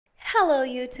Hello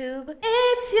YouTube,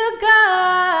 it's your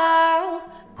girl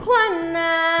Kwanai,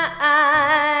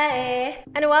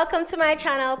 and welcome to my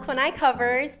channel Kwanai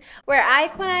Covers, where I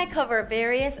cover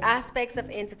various aspects of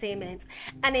entertainment.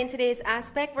 And in today's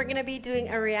aspect, we're gonna be doing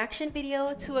a reaction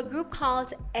video to a group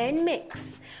called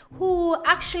NMIXX, who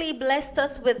actually blessed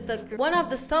us with one of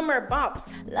the summer bops,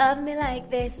 "Love Me Like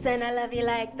This and I Love You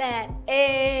Like That."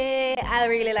 I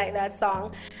really like that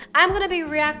song. I'm gonna be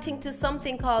reacting to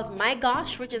something called My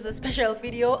Gosh, which is a special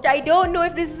video. I don't know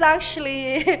if this is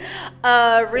actually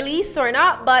released or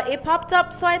not, but it popped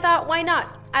up, so I thought, why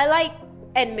not? I like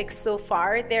NMIXX so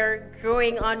far. They're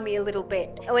growing on me a little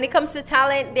bit. And when it comes to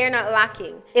talent, they're not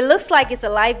lacking. It looks like it's a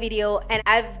live video, and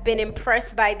I've been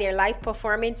impressed by their live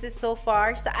performances so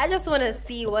far. So I just want to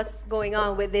see what's going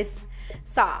on with this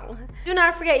song. Do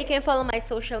not forget, you can follow my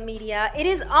social media. It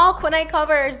is all Kwanai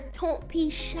Covers. Don't be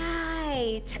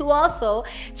shy to also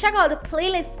check out the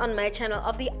playlist on my channel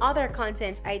of the other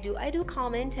content I do. I do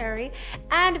commentary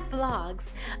and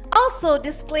vlogs. Also,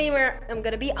 disclaimer, I'm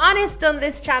gonna be honest on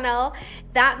this channel.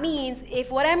 That means if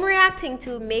what I'm reacting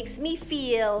to makes me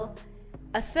feel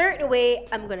a certain way,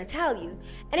 I'm gonna tell you.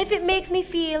 And if it makes me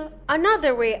feel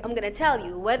another way, I'm gonna tell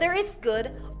you, whether it's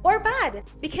good or bad,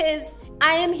 because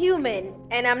I am human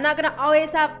and I'm not gonna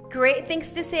always have great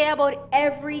things to say about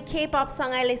every K-pop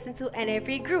song I listen to and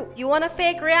every group. You want a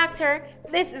fake reactor?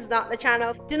 This is not the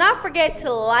channel. Do not forget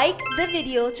to like the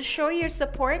video to show your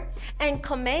support, and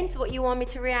comment what you want me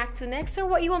to react to next or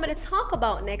what you want me to talk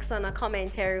about next on a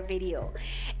commentary video.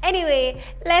 Anyway,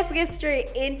 let's get straight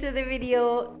into the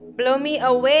video. Blow me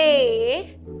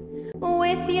away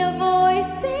with your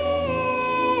voices.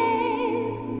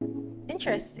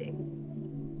 Interesting.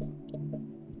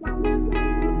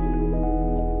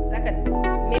 It's like a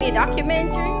mini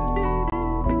documentary.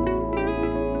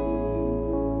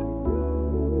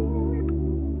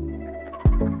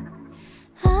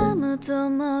 아무도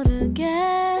모르게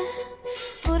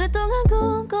오랫동안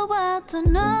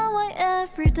꿈꿔왔던 너와의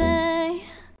everyday.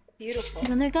 Beautiful.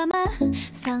 눈을 감아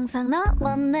상상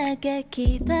넘은 내게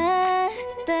기대돼.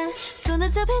 손에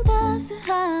잡힌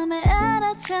따스함에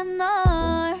알아챈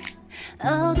널.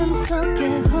 어둠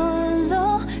속에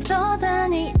홀로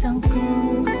떠다니던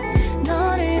꿈.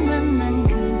 너를 만난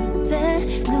그때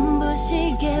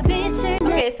눈부시게 빛을.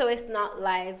 Okay, so it's not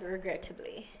live,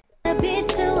 regrettably.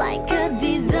 빛을 like a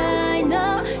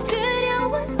designer.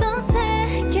 그려왔던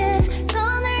세계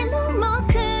선을 넘어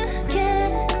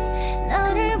크게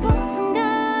너를 본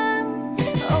순간.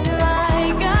 Oh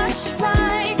my gosh,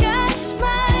 my gosh,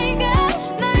 my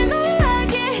gosh. 날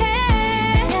놀라게 해.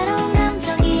 새로운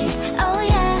감정이 oh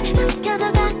yeah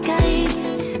느껴져 가까이.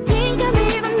 네가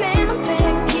믿은 내 맘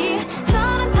뺏기.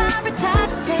 너는 답을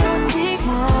찾아 채웠지.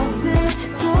 같은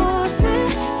곳을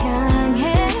향해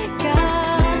가.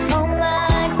 Oh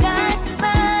my gosh,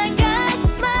 my gosh,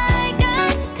 my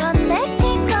gosh.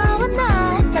 Connecting 너와 나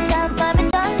따뜻한 밤의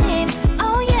떨림.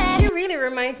 Oh yeah. She really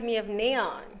reminds me of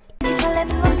Neon. 이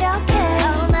설렘이 완벽해.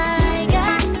 Oh my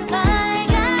gosh, my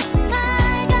gosh,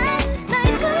 my gosh. 날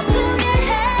꿈꾸게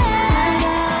해.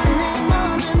 다가온 내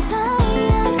모든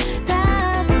타이어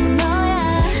답은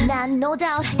너야. 난 no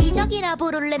doubt 기적이라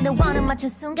부를래. 너와는 맞춘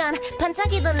순간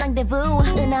반짝이던 랑데부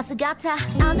은하수 같아.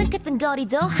 어색했던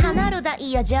거리도 하나로 다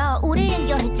이어져 우릴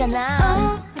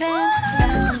연결했잖아. 오랜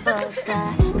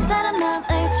상상보다 다른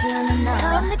맘을 주는 너.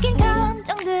 처음 느낀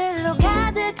감정들로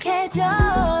가득해져.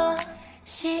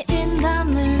 시린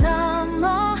밤을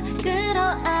넘어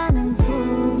끌어안은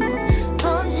품.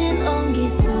 번진 온기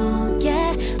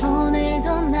속에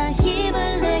오늘도 나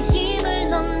힘을 내. 힘을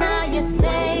넌 나의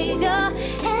savior.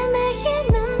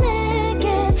 헤매이는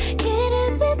내게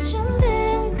길을 비춘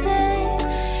듯해.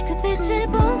 그 빛을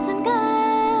본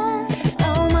순간.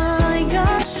 Oh my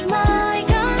gosh, my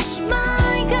gosh,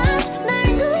 my gosh.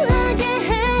 날 놀라게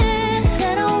해.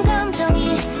 새로운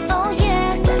감정이 oh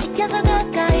yeah 느껴져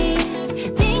가까이.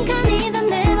 네가 니다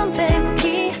내 맘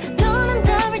뺏기. 너는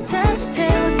답을 찾아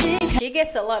채우지. She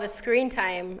gets a lot of screen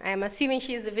time. I'm assuming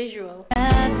she's a visual.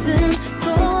 같은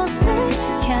곳을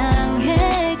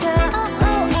향해 가.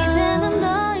 이제는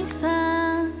더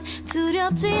이상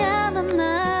두렵지 않아.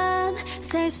 난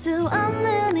셀 수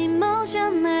없는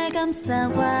이모션을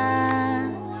감싸와.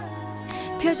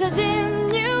 펼쳐진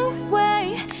new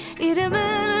way. 이름은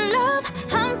love.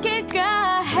 함께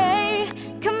가. Hey,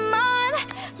 come on,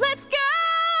 let's go.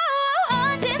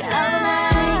 어진 날. Oh my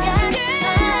God.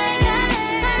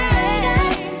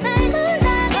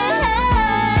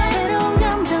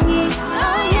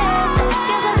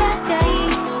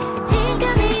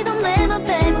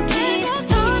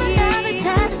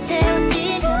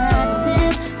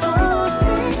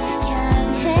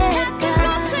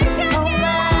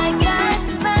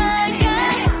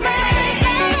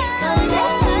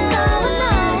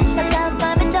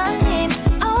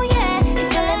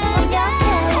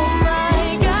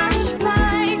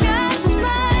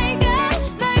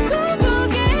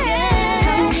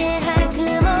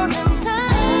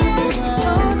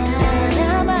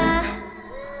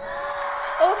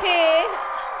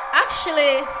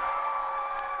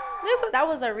 that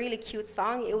was a really cute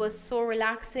song. It was so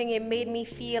relaxing. It made me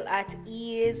feel at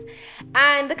ease,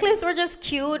 and the clips were just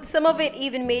cute. Some of it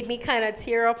even made me kind of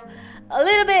tear up a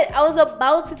little bit. I was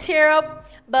about to tear up,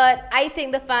 but I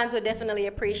think the fans would definitely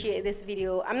appreciate this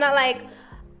video. I'm not like,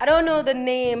 I don't know the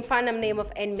fandom name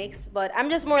of NMIXX, but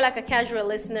I'm just more like a casual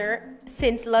listener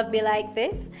since Love Me Like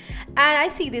This. And I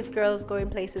see these girls going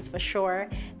places for sure.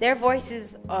 Their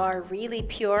voices are really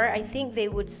pure. I think they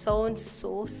would sound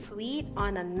so sweet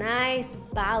on a nice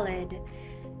ballad.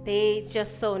 They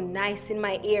just so nice in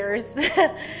my ears.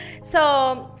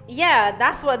 So yeah,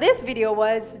 that's what this video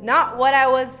was. Not what I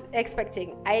was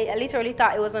expecting. I literally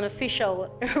thought it was an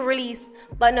official release,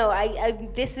 but no,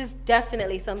 this is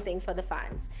definitely something for the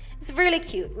fans. It's really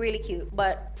cute,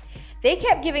 but they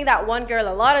kept giving that one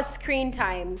girl a lot of screen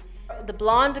time. The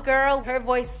blonde girl, her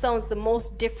voice sounds the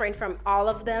most different from all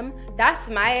of them. That's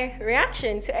my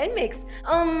reaction to NMIXX.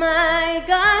 Oh my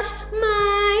gosh,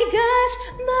 my gosh,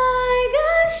 my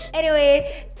gosh.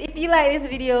 Anyway, if you like this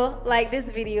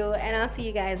video, and I'll see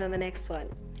you guys on the next one.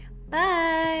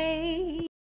 Bye.